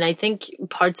 And I think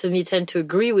parts of me tend to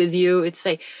agree with you. It's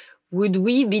like, would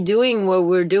we be doing what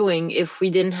we're doing if we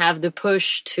didn't have the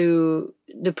push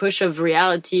of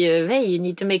reality of, hey, you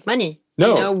need to make money?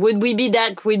 No. You know, would we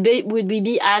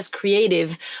be as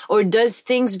creative, or does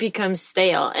things become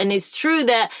stale? And it's true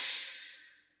that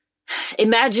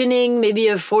imagining maybe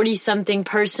a 40-something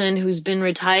person who's been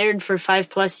retired for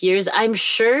 5+ years, I'm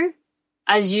sure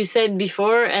as you said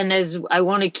before, and as I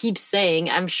want to keep saying,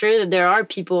 I'm sure that there are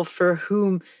people for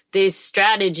whom this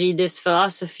strategy, this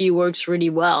philosophy works really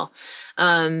well.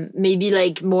 Maybe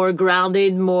like more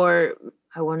grounded, more,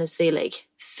 I want to say like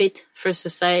fit for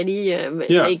society.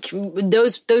 Like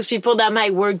those people that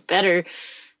might work better.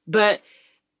 But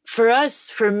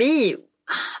for me,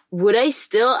 would I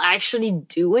still actually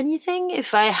do anything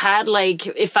if I had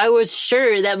if I was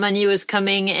sure that money was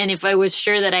coming and if I was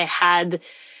sure that I had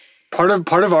part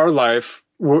of our life,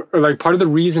 like part of the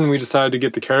reason we decided to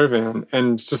get the caravan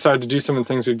and decided to do some of the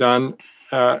things we've done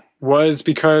was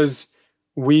because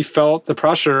we felt the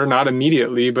pressure, not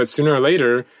immediately, but sooner or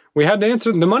later, we had to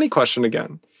answer the money question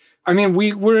again. I mean,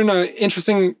 we were in an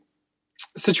interesting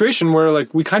situation where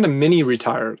like we kind of mini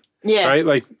retired. Yeah. Right?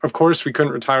 Like, of course, we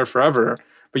couldn't retire forever,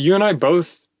 but you and I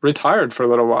both retired for a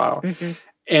little while. Mm-hmm.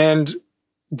 And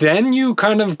then you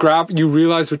kind of you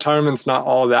realize retirement's not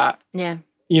all that. Yeah.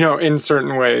 You know, in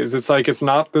certain ways. It's like, it's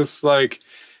not this, like,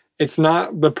 it's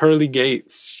not the pearly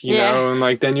gates, you know, and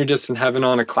like, then you're just in heaven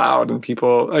on a cloud and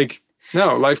people, like,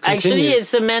 no, life continues. Actually,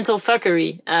 it's a mental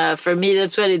fuckery. For me,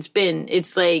 that's what it's been.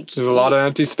 It's like... There's a lot of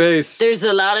empty space. There's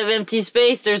a lot of empty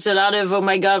space. There's a lot of, oh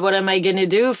my God, what am I going to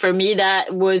do? For me,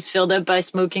 that was filled up by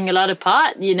smoking a lot of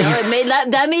pot, you know? It made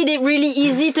that made it really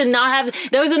easy to not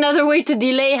have... That was another way to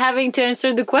delay having to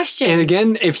answer the question. And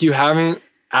again, if you haven't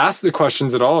asked the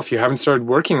questions at all, if you haven't started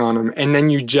working on them, and then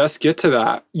you just get to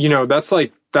that, you know, that's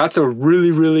a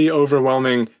really, really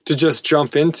overwhelming to just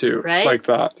jump into. Right? Like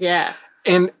that. Yeah.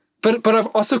 But I've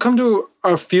also come to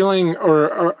a feeling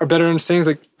or a better understanding is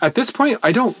like, at this point,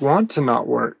 I don't want to not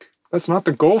work. That's not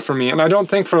the goal for me. And I don't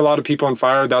think for a lot of people in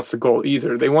FIRE, that's the goal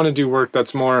either. They want to do work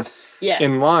that's more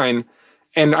in line.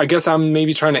 And I guess I'm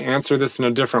maybe trying to answer this in a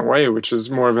different way, which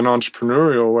is more of an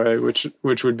entrepreneurial way,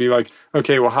 which would be like,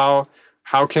 okay, well,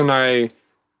 how can I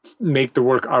make the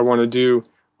work I want to do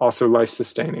also life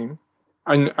sustaining?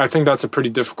 And I think that's a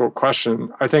pretty difficult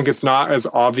question. I think it's not as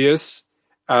obvious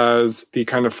as the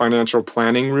kind of financial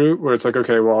planning route where it's like,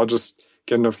 okay, well, I'll just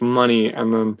get enough money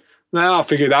and then I'll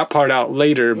figure that part out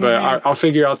later, but I'll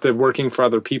figure out the working for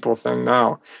other people thing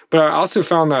now. But I also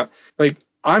found that like,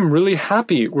 I'm really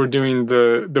happy we're doing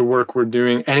the work we're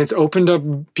doing, and it's opened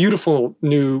up beautiful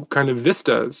new kind of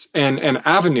vistas and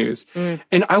avenues.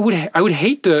 And I would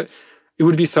hate to, it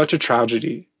would be such a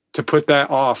tragedy to put that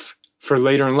off for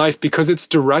later in life because it's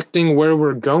directing where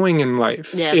we're going in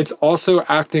life. Yeah. It's also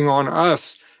acting on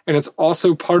us, and it's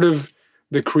also part of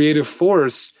the creative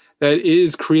force that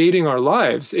is creating our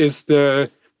lives, is the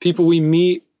people we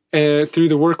meet through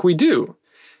the work we do.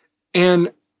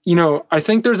 And, you know, I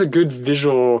think there's a good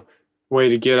visual way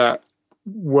to get at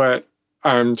what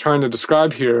I'm trying to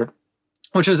describe here,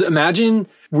 which is imagine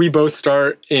we both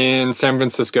start in San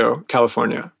Francisco,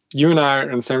 California. You and I are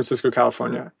in San Francisco,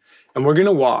 California, and we're going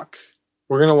to walk.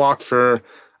 We're going to walk for,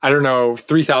 I don't know,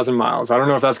 3,000 miles. I don't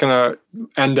know if that's going to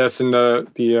end us in the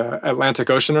Atlantic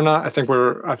Ocean or not. I think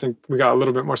we got a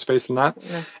little bit more space than that.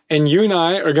 Yeah. And you and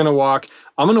I are going to walk.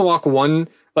 I'm going to walk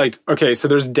okay, so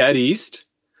there's dead east,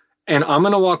 and I'm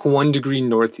going to walk 1 degree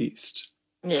northeast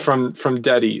from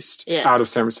dead east out of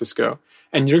San Francisco.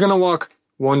 And you're going to walk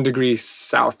 1 degree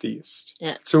southeast.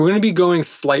 Yeah. So we're going to be going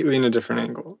slightly in a different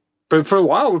angle. But for a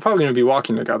while, we're probably going to be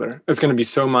walking together. It's going to be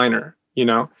so minor, you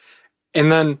know? And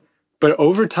then, but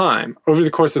over time, over the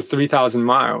course of 3,000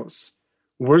 miles,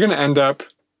 we're going to end up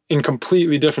in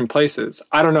completely different places.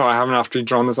 I don't know. I haven't actually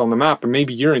drawn this on the map, but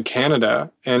maybe you're in Canada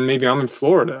and maybe I'm in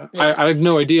Florida. Yeah. I have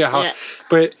no idea how,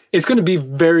 but it's going to be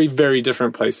very, very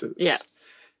different places. Yeah.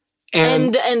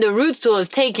 And the routes will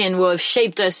have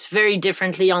shaped us very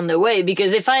differently on the way.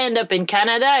 Because if I end up in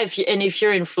Canada, if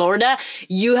you're in Florida,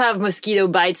 you have mosquito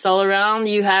bites all around.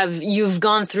 You've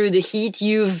gone through the heat.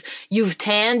 You've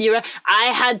tanned.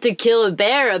 I had to kill a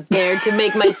bear up there to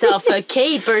make myself a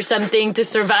cape or something to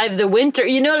survive the winter.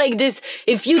 You know, like this.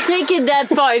 If you take it that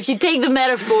far, if you take the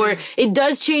metaphor, it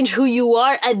does change who you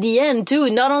are at the end too.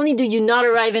 Not only do you not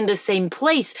arrive in the same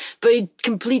place, but it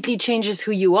completely changes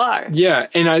who you are. Yeah,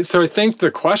 and So I think the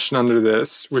question under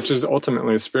this, which is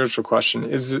ultimately a spiritual question,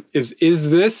 is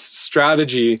this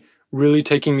strategy really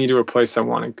taking me to a place I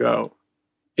want to go?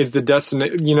 Is the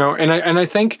destination, you know, and I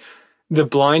think the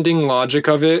blinding logic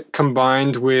of it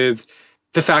combined with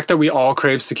the fact that we all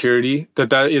crave security,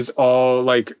 that is all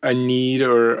like a need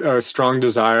or a strong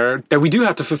desire that we do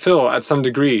have to fulfill at some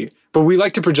degree, but we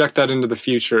like to project that into the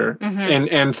future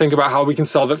and think about how we can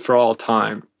solve it for all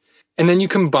time. And then you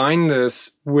combine this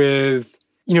with,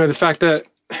 you know, the fact that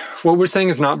what we're saying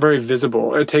is not very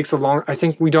visible. It takes I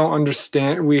think we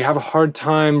have a hard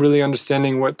time really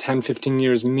understanding what 10, 15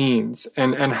 years means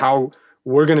and how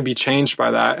we're going to be changed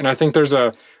by that. And I think there's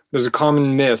a there's a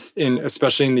common myth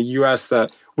especially in the US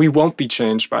that we won't be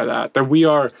changed by that we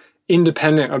are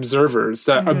independent observers,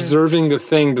 that observing the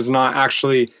thing does not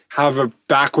actually have a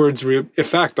backwards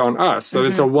effect on us, that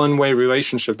it's a one-way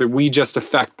relationship, that we just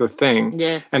affect the thing.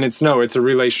 Yeah. And it's a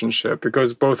relationship. It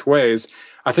goes both ways.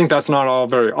 I think that's not all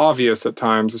very obvious at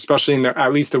times, especially in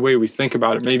at least the way we think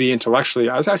about it, maybe intellectually.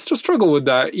 I still struggle with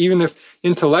that. Even if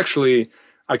intellectually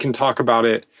I can talk about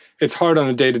it, it's hard on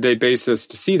a day-to-day basis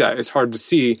to see that. It's hard to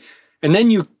see. And then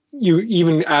you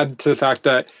even add to the fact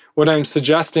that what I'm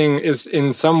suggesting is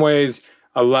in some ways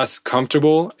a less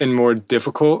comfortable and more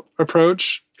difficult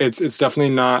approach. It's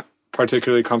definitely not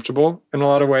particularly comfortable in a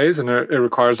lot of ways, and it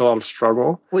requires a lot of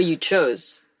struggle. What you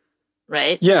chose,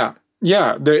 right? Yeah.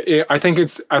 I think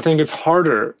it's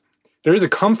harder. There is a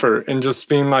comfort in just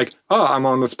being like, oh, I'm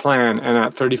on this plan, and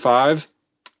at 35,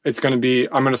 I'm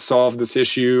going to solve this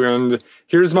issue, and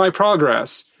here's my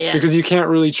progress. Yeah. Because you can't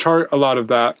really chart a lot of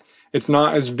that. It's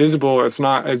not as visible. It's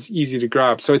not as easy to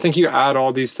grab. So I think you add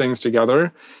all these things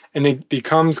together and it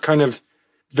becomes kind of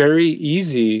very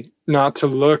easy not to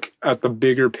look at the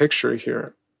bigger picture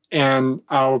here. And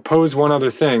I'll pose one other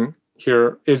thing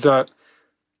here is that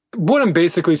what I'm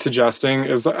basically suggesting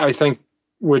is, I think,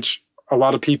 which a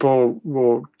lot of people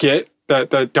will get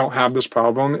that don't have this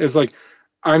problem, is like,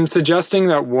 I'm suggesting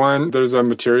that one, there's a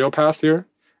material path here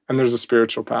and there's a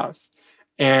spiritual path.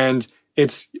 And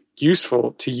it's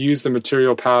useful to use the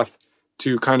material path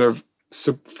to kind of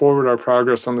forward our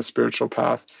progress on the spiritual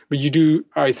path. But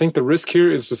I think the risk here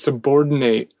is to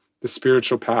subordinate the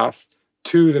spiritual path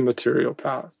to the material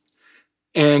path.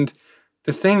 And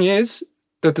the thing is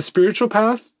that the spiritual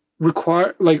path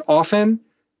often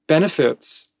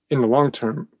benefits in the long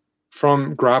term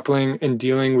from grappling and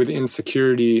dealing with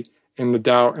insecurity and the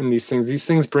doubt and these things. These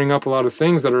things bring up a lot of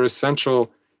things that are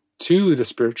essential to the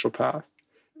spiritual path.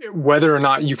 Whether or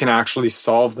not you can actually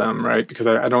solve them, right? Because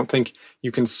I don't think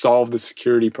you can solve the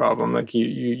security problem. Like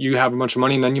you have a bunch of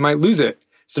money and then you might lose it.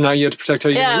 So now you have to protect how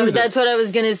you're going to lose it. Yeah, that's what I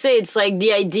was going to say. It's like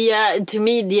the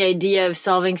idea of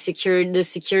solving the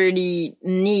security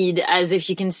need as if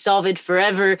you can solve it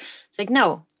forever. It's like,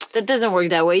 no, that doesn't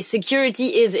work that way. Security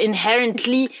is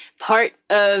inherently part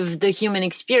of the human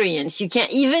experience. You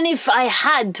can't, even if I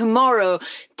had tomorrow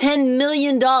 $10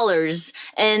 million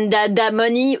and that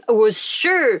money I was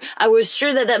sure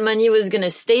that money was going to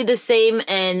stay the same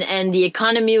and the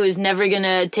economy was never going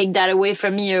to take that away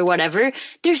from me or whatever.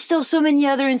 There's still so many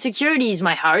other insecurities.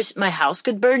 My house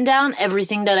could burn down.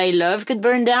 Everything that I love could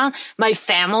burn down. My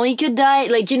family could die.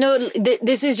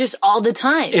 This is just all the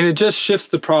time. And it just shifts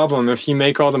the problem. If you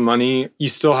make all the money, you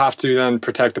still have to then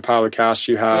protect the pile of cash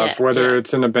you have, whether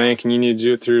it's in a bank and you need to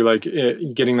do it through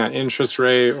getting that interest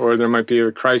rate, or there might be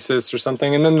a crisis or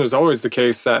something. And then there's always the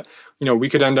case that, we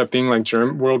could end up being like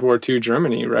World War II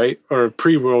Germany, right? Or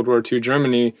pre-World War II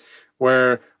Germany,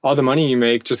 where all the money you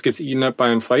make just gets eaten up by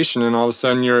inflation, and all of a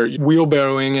sudden you're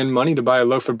wheelbarrowing in money to buy a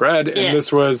loaf of bread. And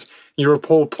this was your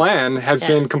whole plan has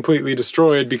been completely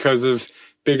destroyed because of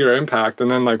bigger impact.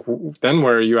 And then then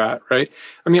where are you at, right?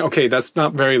 I mean, okay, that's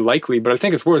not very likely, but I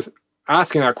think it's worth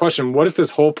asking that question. What if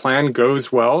this whole plan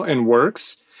goes well and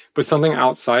works, but something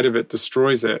outside of it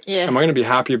destroys it? Yeah. Am I going to be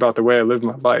happy about the way I live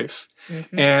my life?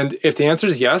 Mm-hmm. And if the answer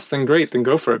is yes, then great, then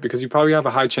go for it, because you probably have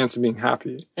a high chance of being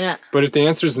happy. Yeah. But if the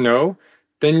answer is no,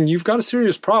 then you've got a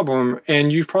serious problem,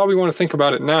 and you probably want to think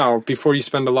about it now before you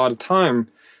spend a lot of time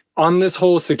on this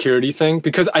whole security thing,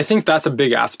 because I think that's a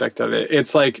big aspect of it.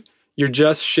 It's like you're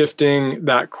just shifting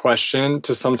that question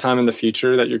to sometime in the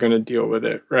future that you're going to deal with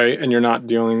it, right? And you're not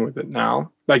dealing with it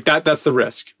now. Like that's the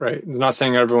risk, right? It's not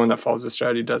saying everyone that follows this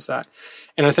strategy does that.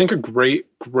 And I think a great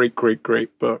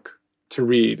book to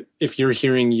read, if you're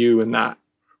hearing you in that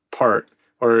part,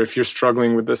 or if you're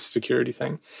struggling with this security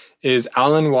thing, is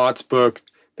Alan Watts' book,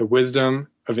 The Wisdom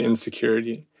of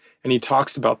Insecurity. And he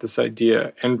talks about this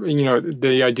idea. And,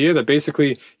 the idea that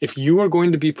basically, if you are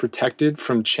going to be protected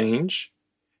from change,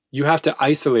 you have to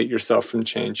isolate yourself from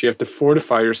change. You have to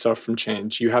fortify yourself from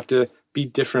change. You have to be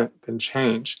different than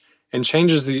change. And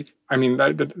change is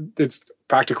it's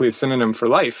practically a synonym for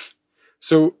life.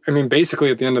 So,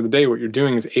 basically at the end of the day, what you're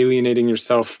doing is alienating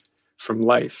yourself from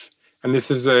life. And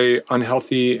this is a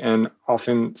unhealthy and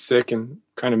often sick and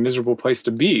kind of miserable place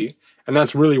to be. And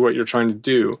that's really what you're trying to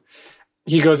do.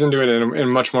 He goes into it in a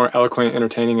much more eloquent,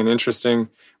 entertaining, and interesting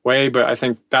way. But I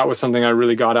think that was something I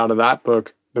really got out of that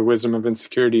book, The Wisdom of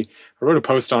Insecurity. I wrote a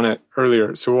post on it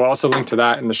earlier. So we'll also link to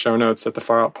that in the show notes at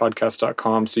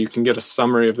thefaroutpodcast.com, so you can get a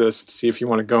summary of this to see if you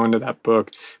want to go into that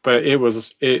book. But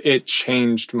it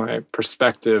changed my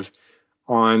perspective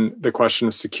on the question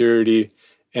of security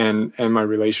and my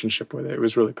relationship with it. It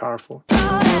was really powerful.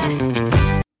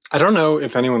 I don't know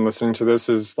if anyone listening to this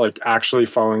is like actually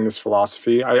following this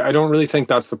philosophy. I don't really think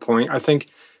that's the point. I think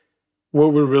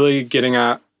what we're really getting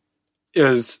at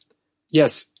is,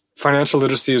 yes, financial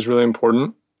literacy is really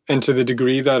important. And to the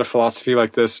degree that a philosophy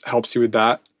like this helps you with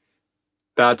that,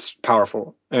 that's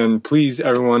powerful. And please,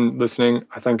 everyone listening,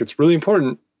 I think it's really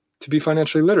important to be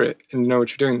financially literate and know what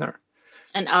you're doing there.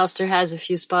 And Alistair has a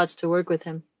few spots to work with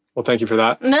him. Well, thank you for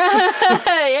that.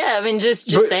 Yeah, I mean, just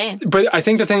saying. But I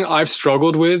think the thing I've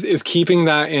struggled with is keeping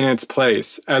that in its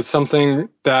place as something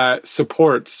that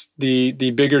supports the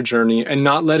bigger journey and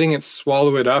not letting it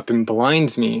swallow it up and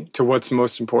blind me to what's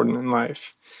most important in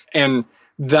life. And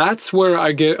that's where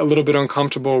I get a little bit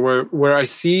uncomfortable, where I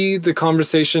see the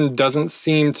conversation doesn't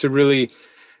seem to really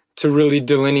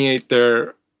delineate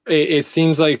there. It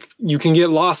seems like you can get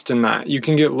lost in that. You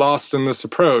can get lost in this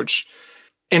approach.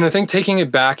 And I think taking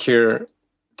it back here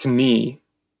to me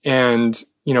and,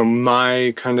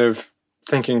 my kind of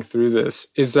thinking through this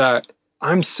is that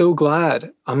I'm so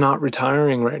glad I'm not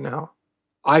retiring right now.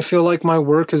 I feel like my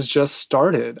work has just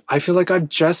started. I feel like I'm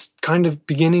just kind of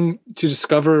beginning to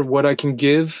discover what I can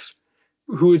give,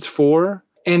 who it's for,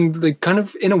 and like kind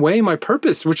of in a way my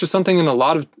purpose, which is something in a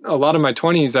lot of my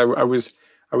 20s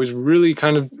I was really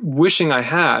kind of wishing I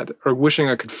had or wishing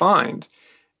I could find.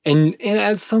 And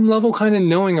at some level kind of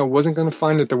knowing I wasn't going to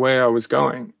find it the way I was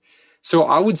going. So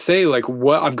I would say like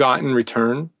what I've got in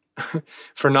return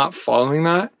for not following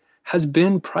that has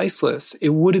been priceless. It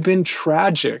would have been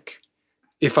tragic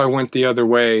if I went the other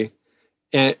way.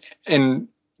 And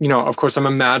of course I'm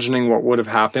imagining what would have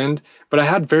happened, but I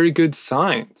had very good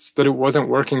signs that it wasn't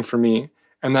working for me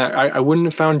and that I wouldn't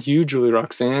have found you, Julie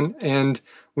Roxanne, and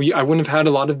I wouldn't have had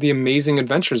a lot of the amazing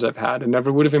adventures I've had and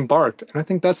never would have embarked. And I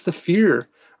think that's the fear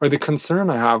or the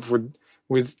concern I have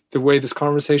with the way this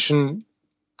conversation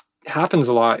happens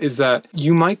a lot, is that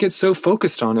you might get so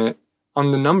focused on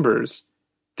the numbers,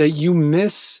 that you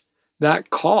miss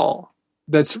that call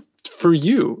that's for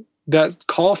you, that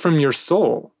call from your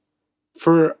soul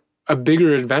for a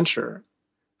bigger adventure,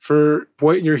 for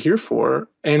what you're here for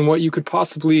and what you could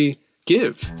possibly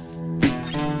give.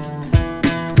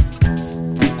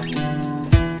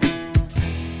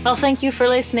 Well, thank you for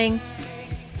listening.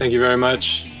 Thank you very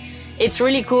much. It's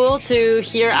really cool to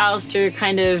hear Alistair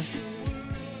kind of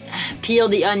peel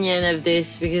the onion of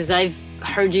this, because I've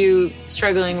heard you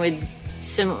struggling with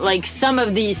some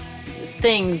of these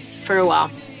things for a while.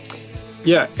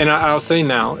 Yeah, and I'll say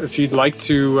now, if you'd like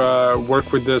to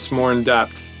work with this more in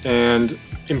depth and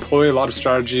employ a lot of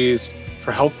strategies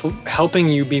for helping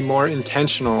you be more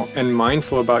intentional and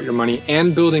mindful about your money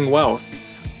and building wealth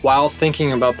while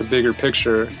thinking about the bigger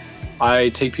picture, I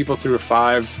take people through a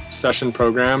 5-session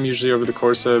program, usually over the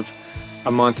course of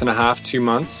a month and a half, 2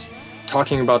 months,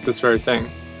 talking about this very thing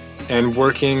and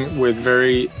working with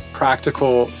very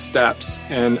practical steps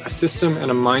and a system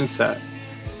and a mindset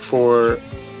for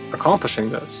accomplishing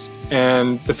this.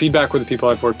 And the feedback with the people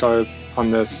I've worked with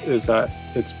on this is that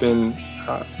it's been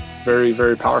very,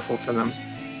 very powerful for them.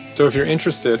 So if you're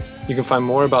interested, you can find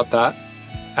more about that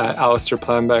at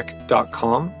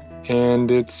alistairplanbeck.com. And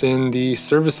it's in the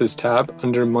Services tab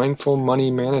under Mindful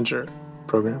Money Manager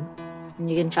program. And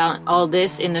you can find all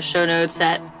this in the show notes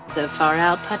at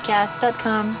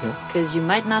thefaroutpodcast.com, because you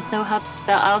might not know how to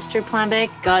spell Alistair Planbeck.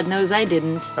 God knows I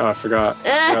didn't. Oh, I forgot.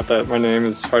 I forgot that my name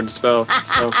is hard to spell.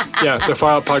 So, yeah,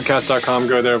 thefaroutpodcast.com.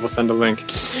 Go there. We'll send a link.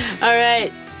 All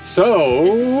right.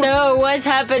 So what's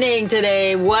happening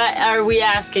today? What are we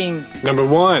asking? Number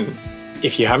 1.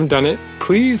 If you haven't done it,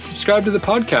 please subscribe to the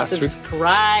podcast.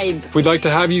 Subscribe. We'd like to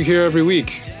have you here every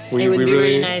week. It would be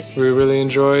really nice. We really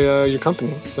enjoy your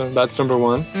company. So that's number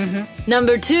 1. Mm-hmm.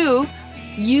 Number 2,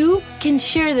 you can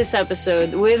share this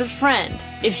episode with a friend.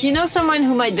 If you know someone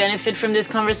who might benefit from this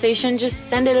conversation, just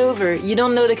send it over. You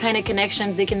don't know the kind of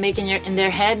connections they can make in their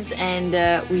heads,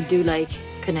 and we do like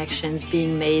connections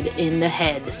being made in the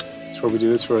head. That's what we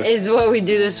do this for. Is what we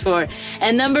do this for.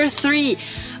 And number 3,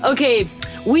 okay,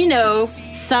 we know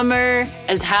summer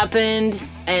has happened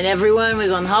and everyone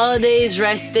was on holidays,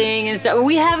 resting and stuff.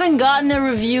 We haven't gotten a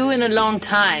review in a long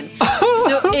time.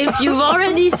 So if you've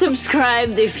already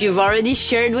subscribed, if you've already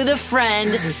shared with a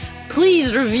friend,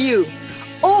 please review.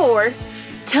 Or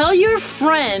tell your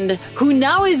friend who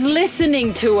now is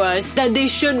listening to us that they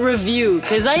should review,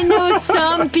 because I know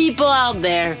some people out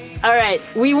there. All right,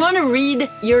 we want to read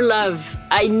your love.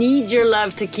 I need your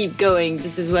love to keep going.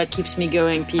 This is what keeps me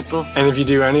going, people. And if you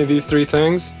do any of these 3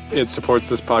 things, it supports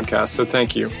this podcast. So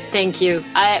thank you. Thank you.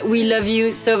 We love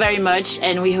you so very much,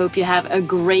 and we hope you have a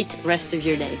great rest of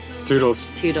your day. Toodles.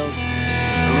 Toodles.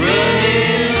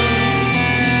 Running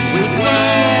with